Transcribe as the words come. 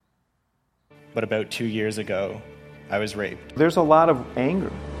but about 2 years ago, I was raped. There's a lot of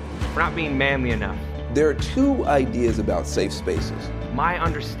anger. We're not being manly enough. There are two ideas about safe spaces. My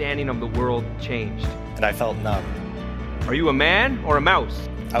understanding of the world changed. And I felt numb. Are you a man or a mouse?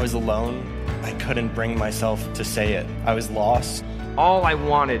 I was alone. I couldn't bring myself to say it. I was lost. All I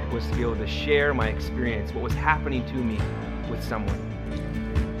wanted was to be able to share my experience, what was happening to me, with someone.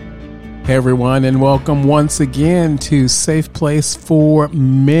 Hey everyone, and welcome once again to Safe Place for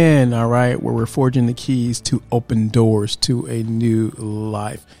Men, all right, where we're forging the keys to open doors to a new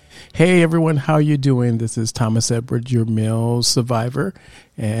life. Hey everyone, how you doing? This is Thomas Edward, your male survivor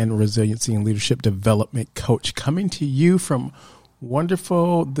and resiliency and leadership development coach, coming to you from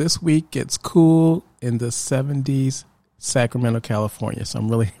wonderful, this week it's cool in the 70s, Sacramento, California. So I'm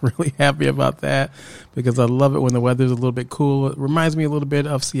really happy about that because I love it when the weather's a little bit cool. It reminds me a little bit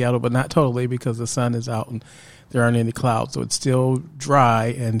of Seattle, but not totally because the sun is out and there aren't any clouds. So it's still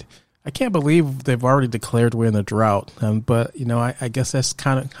dry, and I can't believe they've already declared we're in a drought. But, you know, I guess that's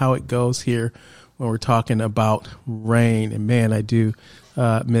kind of how it goes here when we're talking about rain. And man, I do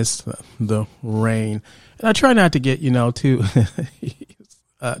miss the rain. And I try not to get,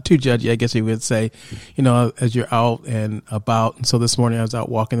 too judgy, I guess you would say, as you're out and about. And so this morning I was out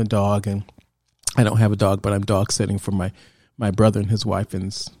walking the dog, and I don't have a dog, but I'm dog sitting for my brother and his wife.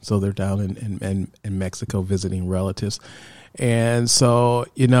 And so they're down in Mexico visiting relatives. And so,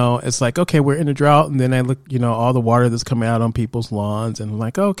 it's like, okay, we're in a drought. And then I look, all the water that's coming out on people's lawns, and I'm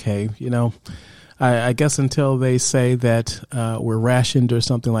like, okay, I guess until they say that we're rationed or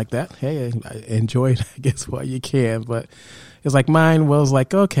something like that, hey, enjoy it, I guess, while you can. But it's like mine was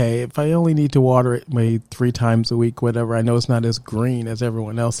like, okay, if I only need to water it maybe 3 times a week, whatever. I know it's not as green as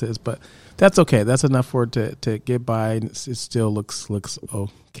everyone else is, but that's okay. That's enough for it to get by. And it still looks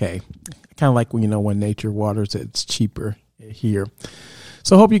okay. Kind of like when nature waters it, it's cheaper here.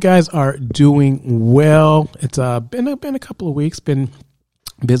 So I hope you guys are doing well. It's been a couple of weeks, been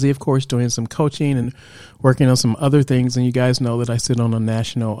busy, of course, doing some coaching and working on some other things. And you guys know that I sit on a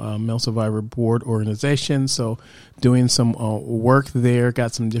national male survivor board organization. So doing some work there,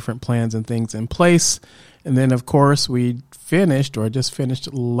 got some different plans and things in place. And then, of course, just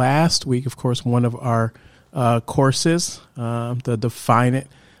finished last week, of course, one of our courses, the Define It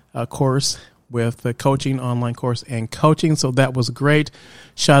course, with the coaching, online course and coaching. So that was great.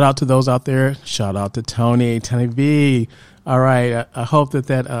 Shout out to those out there. Shout out to Tony V. All right. I hope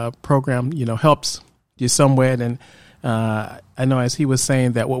that program, helps you somewhat. And I know as he was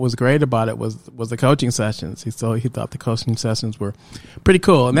saying that what was great about it was the coaching sessions. He thought the coaching sessions were pretty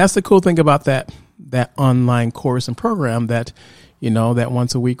cool. And that's the cool thing about that online course and program, that that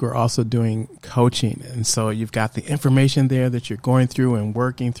once a week we're also doing coaching. And so you've got the information there that you're going through and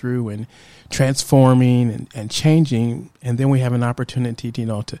working through and transforming and changing. And then we have an opportunity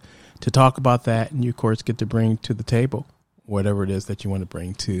to talk about that. And you, of course, get to bring to the table whatever it is that you want to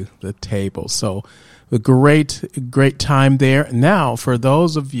bring to the table. So a great time there. Now, for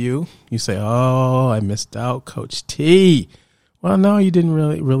those of you say, oh, I missed out, Coach T. Well, no, you didn't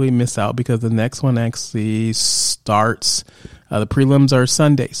really miss out, because the next one actually starts. The prelims are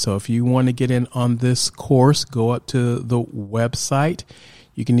Sunday. So if you want to get in on this course, go up to the website.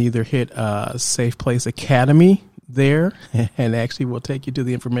 You can either hit Safe Place Academy there, and actually will take you to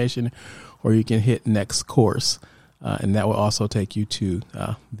the information, or you can hit next course, and that will also take you to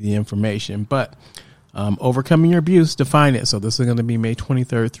the information. But Overcoming Your Abuse, Define It. So this is going to be May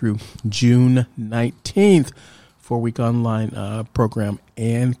 23rd through June 19th. 4-week online program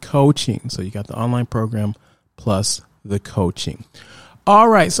and coaching. So you got the online program plus the coaching. All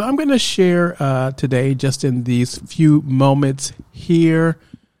right. So I'm going to share today, just in these few moments here.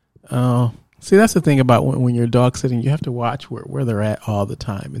 See, that's the thing about when you're dog sitting, you have to watch where they're at all the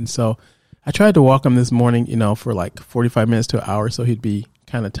time. And so I tried to walk him this morning, for like 45 minutes to an hour, so he'd be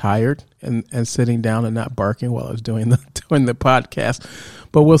kind of tired and sitting down and not barking while I was doing the podcast.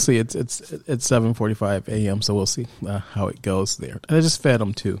 But we'll see. It's 7:45 a.m. So we'll see how it goes there. And I just fed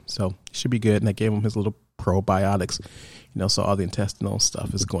him too, so it should be good. And I gave him his little probiotics, so all the intestinal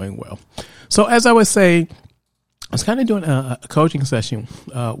stuff is going well. So as I was saying, I was kind of doing a coaching session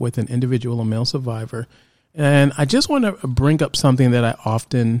with an individual, a male survivor, and I just want to bring up something that I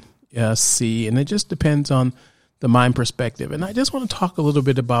often see, and it just depends on the mind perspective. And I just want to talk a little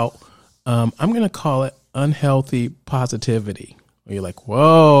bit about, I'm going to call it unhealthy positivity. Where you're like,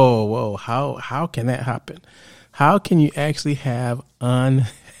 whoa, how can that happen? How can you actually have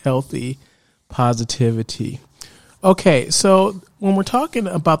unhealthy positivity? Okay, so when we're talking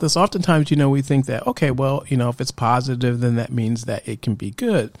about this, oftentimes, we think that, okay, well, if it's positive, then that means that it can be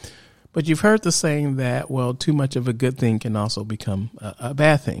good. But you've heard the saying that, well, too much of a good thing can also become a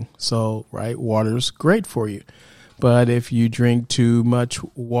bad thing. So, right, water's great for you. But if you drink too much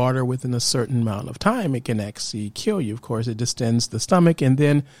water within a certain amount of time, it can actually kill you. Of course, it distends the stomach. And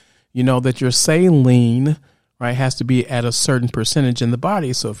then you know that your saline, right, has to be at a certain percentage in the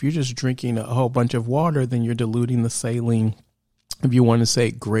body. So if you're just drinking a whole bunch of water, then you're diluting the saline, if you want to say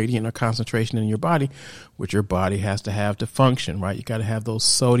gradient or concentration in your body, which your body has to have to function, right? You got to have those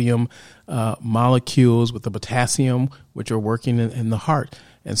sodium molecules with the potassium, which are working in the heart.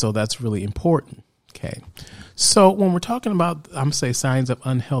 And so that's really important. Okay. So when we're talking about, I'm going to say, signs of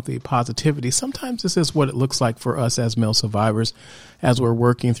unhealthy positivity, sometimes this is what it looks like for us as male survivors as we're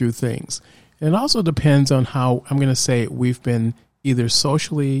working through things. And it also depends on how, I'm going to say, we've been either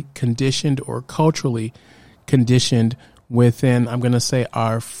socially conditioned or culturally conditioned within, I'm going to say,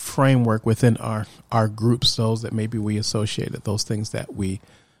 our framework, within our groups, those that maybe we associated, those things that we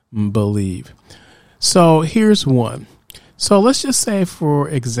believe. So here's one. So let's just say, for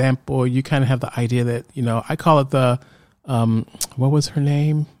example, you kind of have the idea that, you know, I call it the, what was her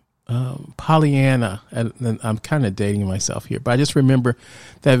name? Pollyanna. And I'm kind of dating myself here, but I just remember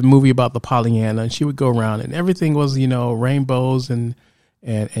that movie about the Pollyanna, and she would go around and everything was, you know, rainbows and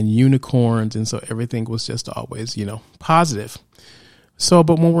unicorns. And so everything was just always, you know, positive. So,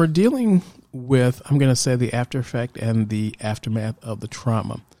 but when we're dealing with, I'm going to say, the after effect and the aftermath of the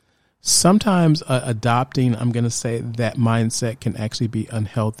trauma, sometimes adopting, I'm going to say, that mindset can actually be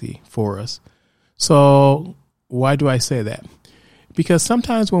unhealthy for us. So why do I say that? Because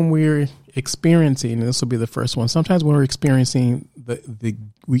sometimes when we're experiencing, and this will be the first one, sometimes when we're experiencing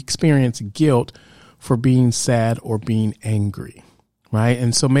we experience guilt for being sad or being angry, right?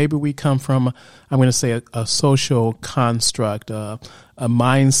 And so maybe we come from, I'm going to say, a social construct, a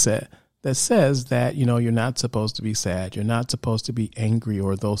mindset that says that, you know, you're not supposed to be sad, you're not supposed to be angry,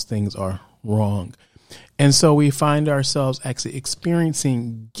 or those things are wrong. And so we find ourselves actually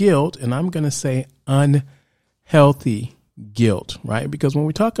experiencing guilt, and I'm going to say unhealthy guilt, right? Because when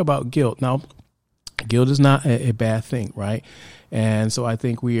we talk about guilt, now, guilt is not a bad thing, right? And so I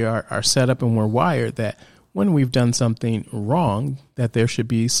think we are set up and we're wired that when we've done something wrong, that there should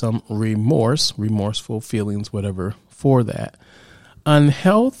be some remorseful feelings, whatever, for that.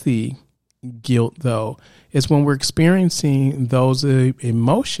 Unhealthy guilt, though, is when we're experiencing those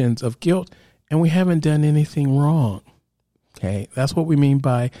emotions of guilt and we haven't done anything wrong. Okay, that's what we mean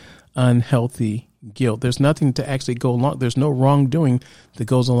by unhealthy guilt. There's nothing to actually go along. There's no wrongdoing that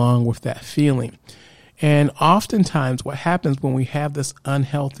goes along with that feeling. And oftentimes what happens when we have this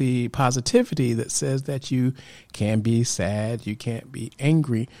unhealthy positivity that says that you can be sad, you can't be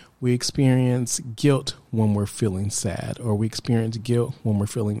angry, we experience guilt when we're feeling sad, or we experience guilt when we're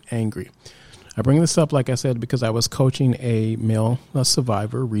feeling angry. I bring this up, like I said, because I was coaching a male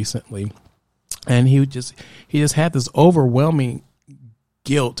survivor recently, and he just had this overwhelming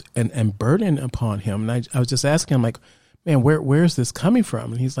guilt and burden upon him. And I was just asking him, like, man, where is this coming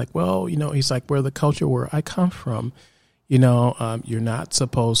from? And he's like, well, you know, he's like, where the culture where I come from, you know, you're not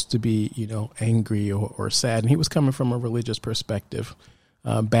supposed to be, you know, angry or sad. And he was coming from a religious perspective,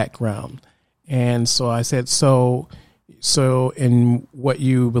 background. And so I said, so in what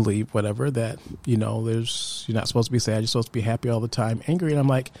you believe, whatever, that, you know, you're not supposed to be sad, you're supposed to be happy all the time, angry. And I'm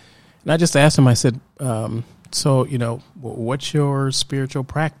like, and I just asked him, I said, so, you know, what's your spiritual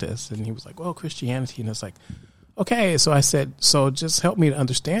practice? And he was like, well, Christianity. And it's like, okay. So I said, so just help me to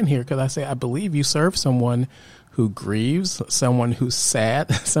understand here. Cause I say, I believe you serve someone who grieves, someone who's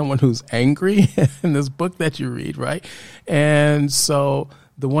sad, someone who's angry in this book that you read. Right. And so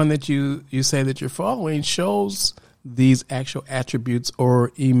the one that you say that you're following shows these actual attributes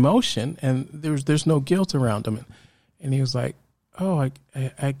or emotion, and there's no guilt around them. And he was like, oh,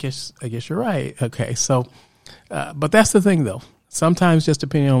 I guess you're right. Okay. So, but that's the thing, though. Sometimes, just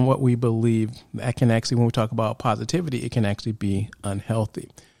depending on what we believe, that can actually, when we talk about positivity, it can actually be unhealthy.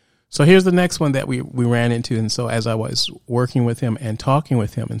 So here's the next one that we ran into. And so as I was working with him and talking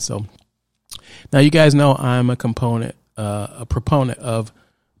with him, and so now you guys know I'm a proponent of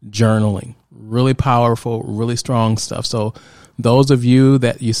journaling. Really powerful, really strong stuff. So those of you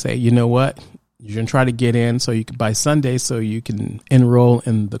that you say, you know what, you're going to try to get in so you can by Sunday so you can enroll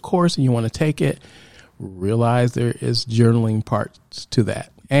in the course and you want to take it, realize there is journaling parts to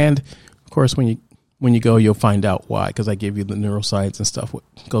that. And of course, when you go, you'll find out why, because I give you the neuroscience and stuff, what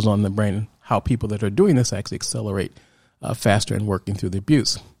goes on in the brain, and how people that are doing this actually accelerate faster in working through the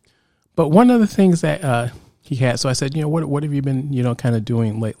abuse. But one of the things that he had, so I said, you know, what have you been, you know, kind of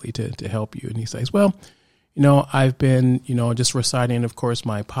doing lately to help you? And he says, well, you know, I've been, you know, just reciting, of course,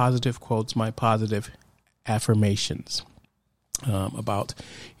 my positive quotes, my positive affirmations. about,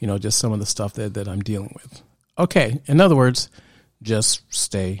 just some of the stuff that I'm dealing with. Okay. In other words, just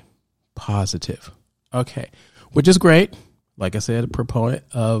stay positive. Okay. Which is great. Like I said, a proponent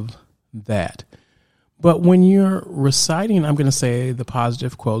of that. But when you're reciting, I'm going to say the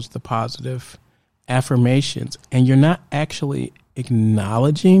positive quotes, the positive affirmations, and you're not actually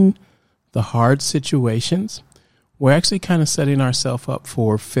acknowledging the hard situations, we're actually kind of setting ourselves up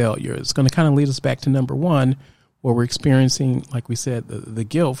for failure. It's going to kind of lead us back to number one, where we're experiencing, like we said, the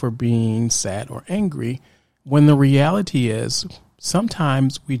guilt for being sad or angry, when the reality is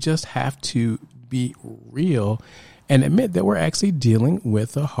sometimes we just have to be real and admit that we're actually dealing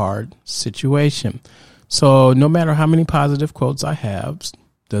with a hard situation. So no matter how many positive quotes I have,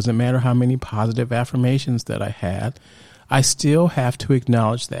 doesn't matter how many positive affirmations that I had, I still have to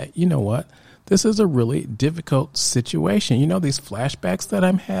acknowledge that, you know what, this is a really difficult situation. These flashbacks that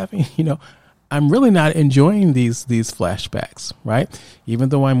I'm having, I'm really not enjoying these flashbacks, right? Even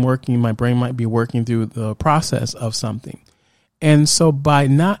though I'm working, my brain might be working through the process of something. And so by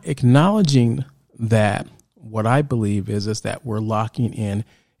not acknowledging that, what I believe is that we're locking in,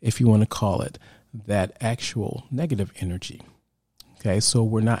 if you want to call it, that actual negative energy. Okay, so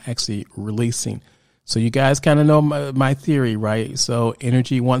we're not actually releasing. So you guys kind of know my theory, right? So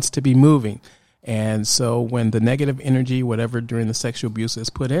energy wants to be moving. And so when the negative energy, whatever during the sexual abuse is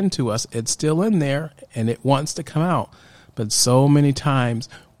put into us, it's still in there and it wants to come out. But so many times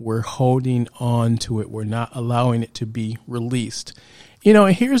we're holding on to it. We're not allowing it to be released.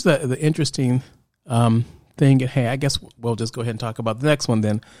 And here's the interesting thing. Hey, I guess we'll just go ahead and talk about the next one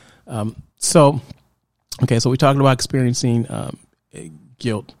then. So we talked about experiencing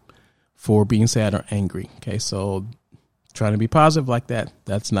guilt for being sad or angry. Okay, so trying to be positive like that,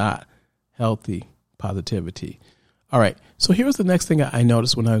 that's not healthy positivity. All right, so here's the next thing I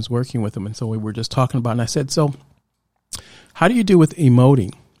noticed when I was working with him. And so we were just talking about, and I said, so how do you do with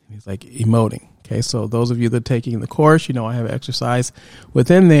emoting? He's like, emoting. Okay, so those of you that are taking the course, I have exercise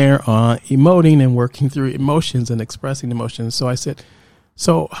within there on emoting and working through emotions and expressing emotions. So I said,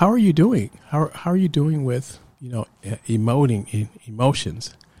 so how are you doing? How are you doing with, emoting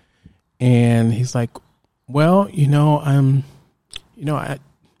emotions? And he's like, well,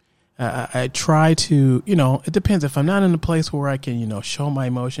 I try to, it depends. If I'm not in a place where I can, show my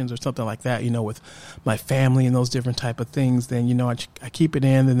emotions or something like that, with my family and those different type of things, then, I keep it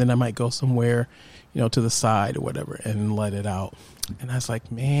in, and then I might go somewhere, to the side or whatever and let it out. And I was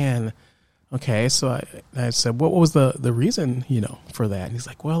like, man, okay. So I said, what was the reason, for that? And he's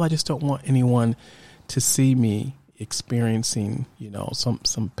like, well, I just don't want anyone to see me experiencing,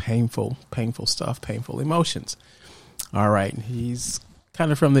 some painful stuff, painful emotions. All right. He's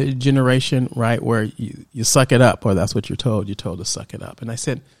kind of from the generation, right, where you suck it up, or that's what you're told. You're told to suck it up. And I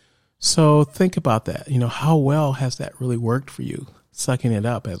said, so think about that. How well has that really worked for you, sucking it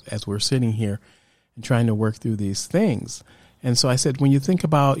up as we're sitting here and trying to work through these things? And so I said, when you think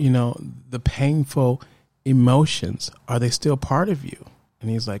about, the painful emotions, are they still part of you? And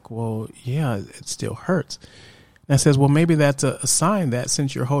he's like, well, yeah, it still hurts. And I says, well, maybe that's a sign that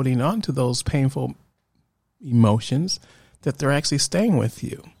since you're holding on to those painful emotions, that they're actually staying with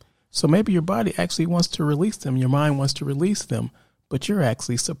you. So maybe your body actually wants to release them. Your mind wants to release them, but you're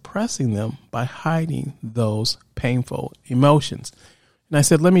actually suppressing them by hiding those painful emotions. And I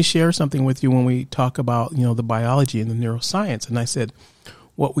said, let me share something with you when we talk about, the biology and the neuroscience. And I said,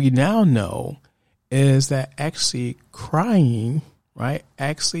 what we now know is that actually crying, right,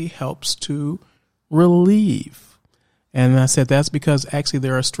 actually helps to relieve. And I said, that's because actually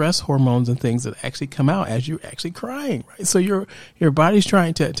there are stress hormones and things that actually come out as you're actually crying, right? So your body's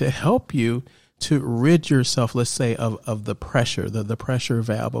trying to help you to rid yourself, let's say, of the pressure, the pressure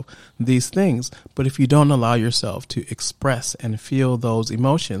valve of these things. But if you don't allow yourself to express and feel those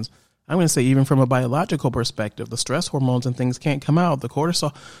emotions, I'm going to say even from a biological perspective, the stress hormones and things can't come out, the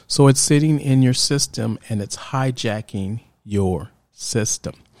cortisol. So it's sitting in your system and it's hijacking your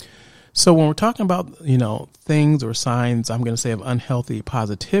system. So when we're talking about, things or signs, I'm going to say, of unhealthy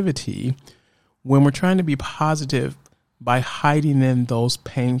positivity, when we're trying to be positive by hiding in those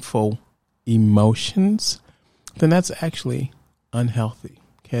painful emotions, then that's actually unhealthy.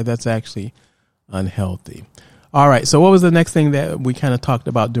 Okay, that's actually unhealthy. All right, so what was the next thing that we kind of talked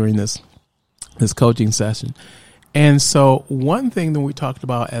about during this coaching session? And so one thing that we talked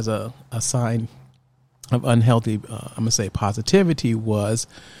about as a sign of unhealthy, I'm going to say, positivity was,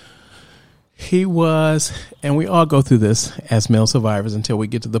 and we all go through this as male survivors until we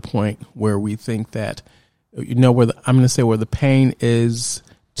get to the point where we think that, where the pain is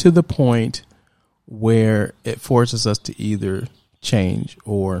to the point where it forces us to either change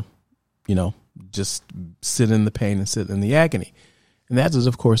or, just sit in the pain and sit in the agony. And that is,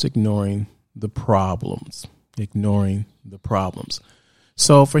 of course, ignoring the problems.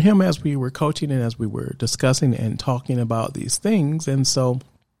 So for him, as we were coaching and as we were discussing and talking about these things, and so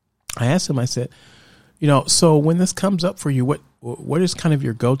I asked him, I said, so when this comes up for you, what is kind of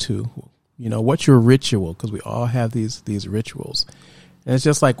your go-to? What's your ritual? Because we all have these rituals. And it's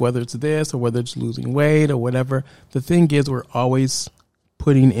just like whether it's this or whether it's losing weight or whatever, the thing is we're always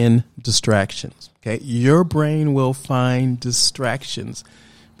putting in distractions. Okay. Your brain will find distractions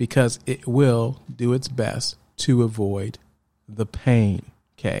because it will do its best to avoid the pain.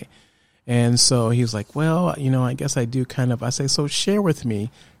 Okay. And so he was like, well, I guess I do kind of, I say, so share with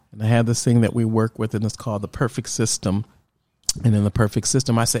me. And I have this thing that we work with, and it's called the perfect system. And in the perfect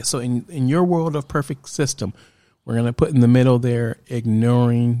system, I say, so in your world of perfect system, we're going to put in the middle there,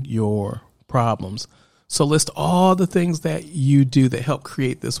 ignoring your problems. So list all the things that you do that help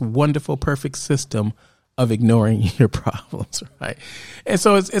create this wonderful, perfect system of ignoring your problems, right? And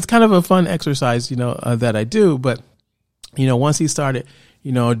so it's kind of a fun exercise, that I do. But, once he started,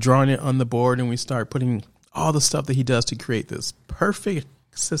 drawing it on the board and we start putting all the stuff that he does to create this perfect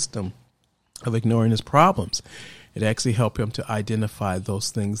system of ignoring his problems, it actually helped him to identify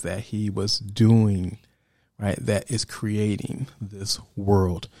those things that he was doing, right, that is creating this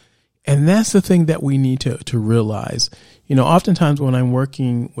world. And that's the thing that we need to realize. Oftentimes when I'm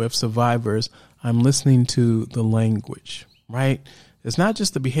working with survivors, I'm listening to the language, right? It's not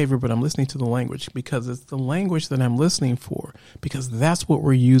just the behavior, but I'm listening to the language, because it's the language that I'm listening for, because that's what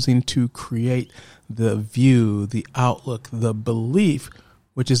we're using to create the view, the outlook, the belief,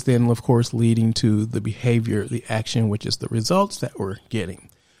 which is then, of course, leading to the behavior, the action, which is the results that we're getting.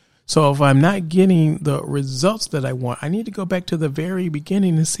 So if I'm not getting the results that I want, I need to go back to the very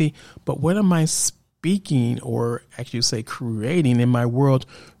beginning and see, but what am I speaking, or actually say creating in my world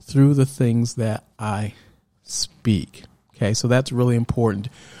through the things that I speak? Okay, so that's really important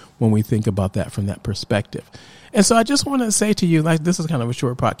when we think about that from that perspective. And so I just want to say to you, like, this is kind of a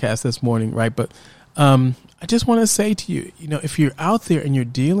short podcast this morning, right? But I just want to say to you, if you're out there and you're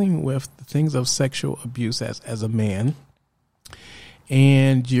dealing with the things of sexual abuse as a man,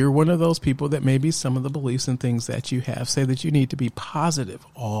 and you're one of those people that maybe some of the beliefs and things that you have say that you need to be positive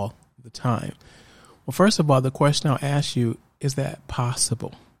all the time. Well, first of all, the question I'll ask you, is that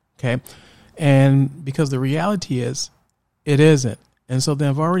possible? Okay. And because the reality is it isn't. And so then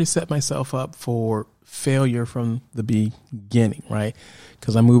I've already set myself up for failure from the beginning, right?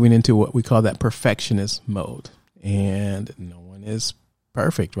 Because I'm moving into what we call that perfectionist mode, and no one is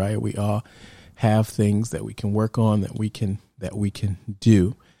perfect, right? We all have things that we can work on, that we can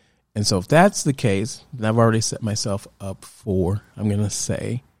do. And so if that's the case, then I've already set myself up for, I'm going to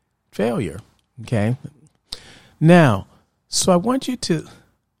say, failure. Okay. Now, so I want you to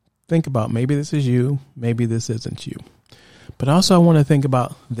think about, maybe this is you, maybe this isn't you. But also I want to think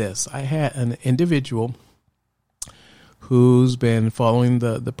about this. I had an individual who's been following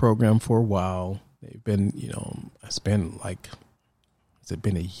the program for a while. They've been, it's been like, has it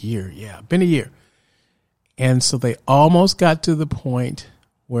been a year? Yeah, been a year. And so they almost got to the point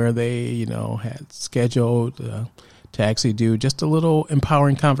where they, had scheduled to actually do just a little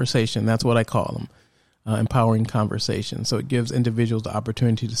empowering conversation. That's what I call them, empowering conversation. So it gives individuals the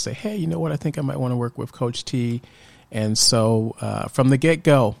opportunity to say, hey, you know what, I think I might want to work with Coach T. And so from the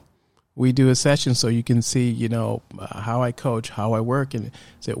get-go, we do a session so you can see, how I coach, how I work, and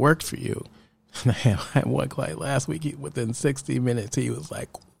does it work for you? And I had one client last week, within 60 minutes, he was like,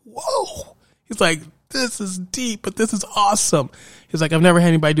 whoa. He's like, this is deep, but this is awesome. He's like, I've never had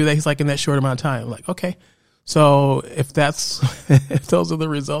anybody do that. He's like, in that short amount of time. I'm like, okay. So if if those are the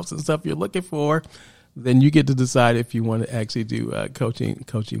results and stuff you're looking for, then you get to decide if you want to actually do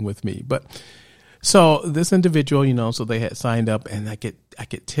coaching with me. But so this individual, so they had signed up, and I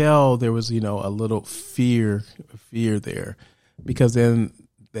could tell there was, a little fear there, because then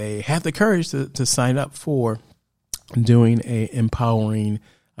they had the courage to sign up for doing a empowering,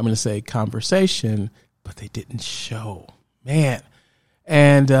 I'm going to say, conversation, but they didn't show, man.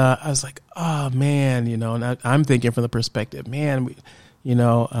 And I was like, oh man, and I'm thinking from the perspective, man,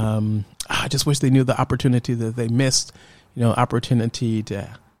 I just wish they knew the opportunity that they missed, opportunity to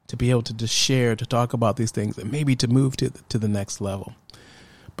be able to just share, to talk about these things, and maybe to move to the next level.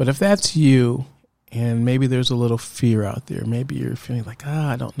 But if that's you, and maybe there's a little fear out there, maybe you're feeling like,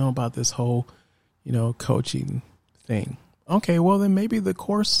 I don't know about this whole, coaching thing. Okay, well then maybe the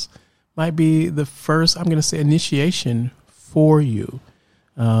course might be the first, I'm going to say, initiation for you.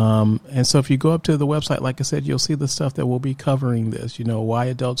 And so if you go up to the website, like I said, you'll see the stuff that will be covering this, why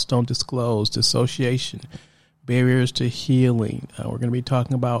adults don't disclose, dissociation, barriers to healing. We're going to be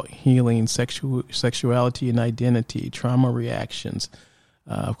talking about healing, sexuality and identity, trauma reactions,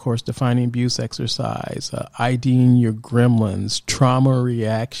 of course, defining abuse exercise, IDing your gremlins, trauma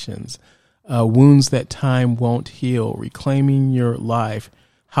reactions, wounds that time won't heal, reclaiming your life,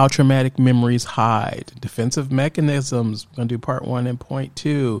 how traumatic memories hide, defensive mechanisms. We're going to do part 1 and point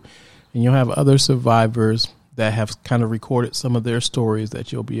 2. And you'll have other survivors that have kind of recorded some of their stories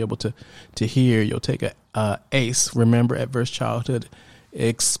that you'll be able to hear. You'll take a ACE, remember Adverse Childhood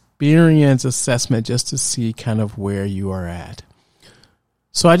Experience Assessment, just to see kind of where you are at.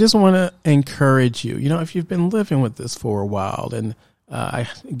 So I just want to encourage you, if you've been living with this for a while, and I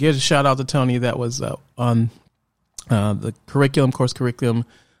give a shout out to Tony that was on the course curriculum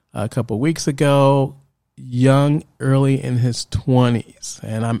a couple of weeks ago, young, early in his 20s.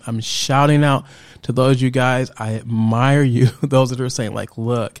 And I'm shouting out to those of you guys, I admire you, those that are saying like,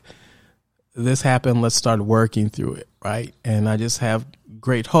 look, this happened, let's start working through it, right? And I just have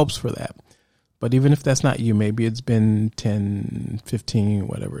great hopes for that. But even if that's not you, maybe it's been 10, 15,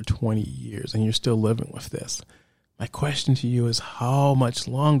 whatever, 20 years, and you're still living with this. My question to you is, how much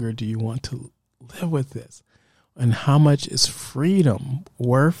longer do you want to live with this? And how much is freedom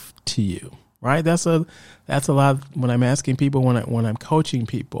worth to you? Right? That's a lot when I'm asking people, when I'm coaching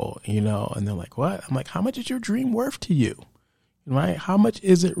people, and they're like, what? I'm like, how much is your dream worth to you? Right? How much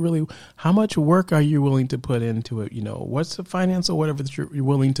is it really? How much work are you willing to put into it? What's the finance or whatever that you're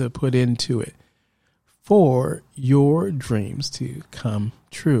willing to put into it for your dreams to come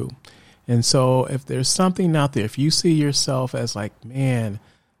true? And so if there's something out there, if you see yourself as like, man,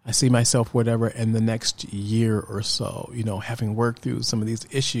 I see myself, whatever, in the next year or so, having worked through some of these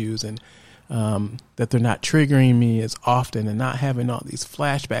issues and that they're not triggering me as often and not having all these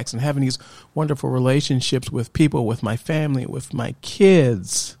flashbacks and having these wonderful relationships with people, with my family, with my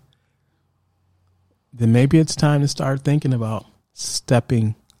kids, then maybe it's time to start thinking about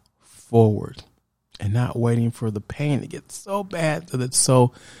stepping forward and not waiting for the pain to get so bad that it's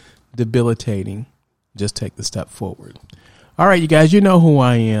so debilitating. Just take the step forward. All right, you guys, you know who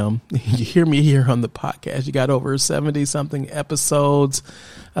I am. You hear me here on the podcast. You got over 70-something episodes.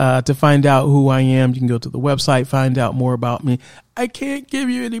 To find out who I am, you can go to the website, find out more about me. I can't give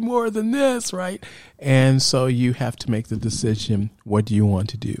you any more than this, right? And so you have to make the decision, what do you want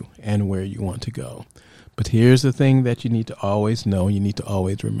to do and where you want to go. But here's the thing that you need to always know, you need to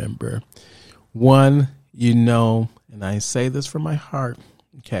always remember. One, and I say this from my heart,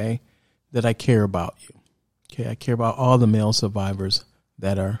 okay, that I care about you. Okay, I care about all the male survivors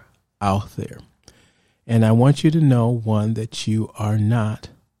that are out there. And I want you to know, one, that you are not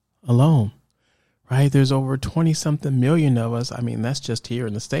alone, right? There's over 20-something million of us. I mean, that's just here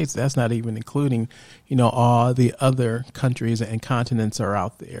in the States. That's not even including, all the other countries and continents are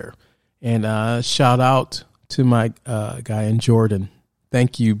out there. And shout out to my guy in Jordan.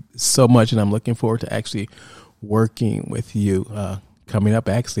 Thank you so much. And I'm looking forward to actually working with you coming up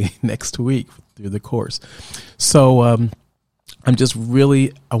actually next week through the course. So I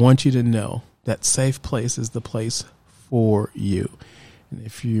want you to know that Safe Place is the place for you. And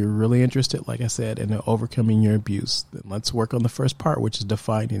if you're really interested, like I said, in overcoming your abuse, then let's work on the first part, which is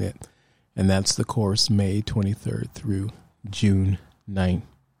defining it. And that's the course May 23rd through June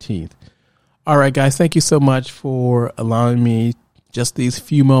 19th. All right, guys, thank you so much for allowing me just these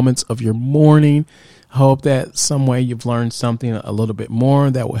few moments of your morning. I hope that some way you've learned something a little bit more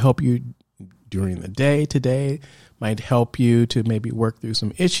that will help you during the day today, might help you to maybe work through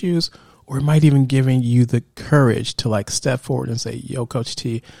some issues, or it might even giving you the courage to step forward and say, yo, Coach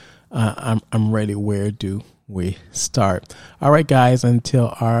T, I'm ready. Where do we start? All right, guys,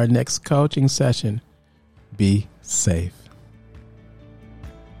 until our next coaching session, be safe.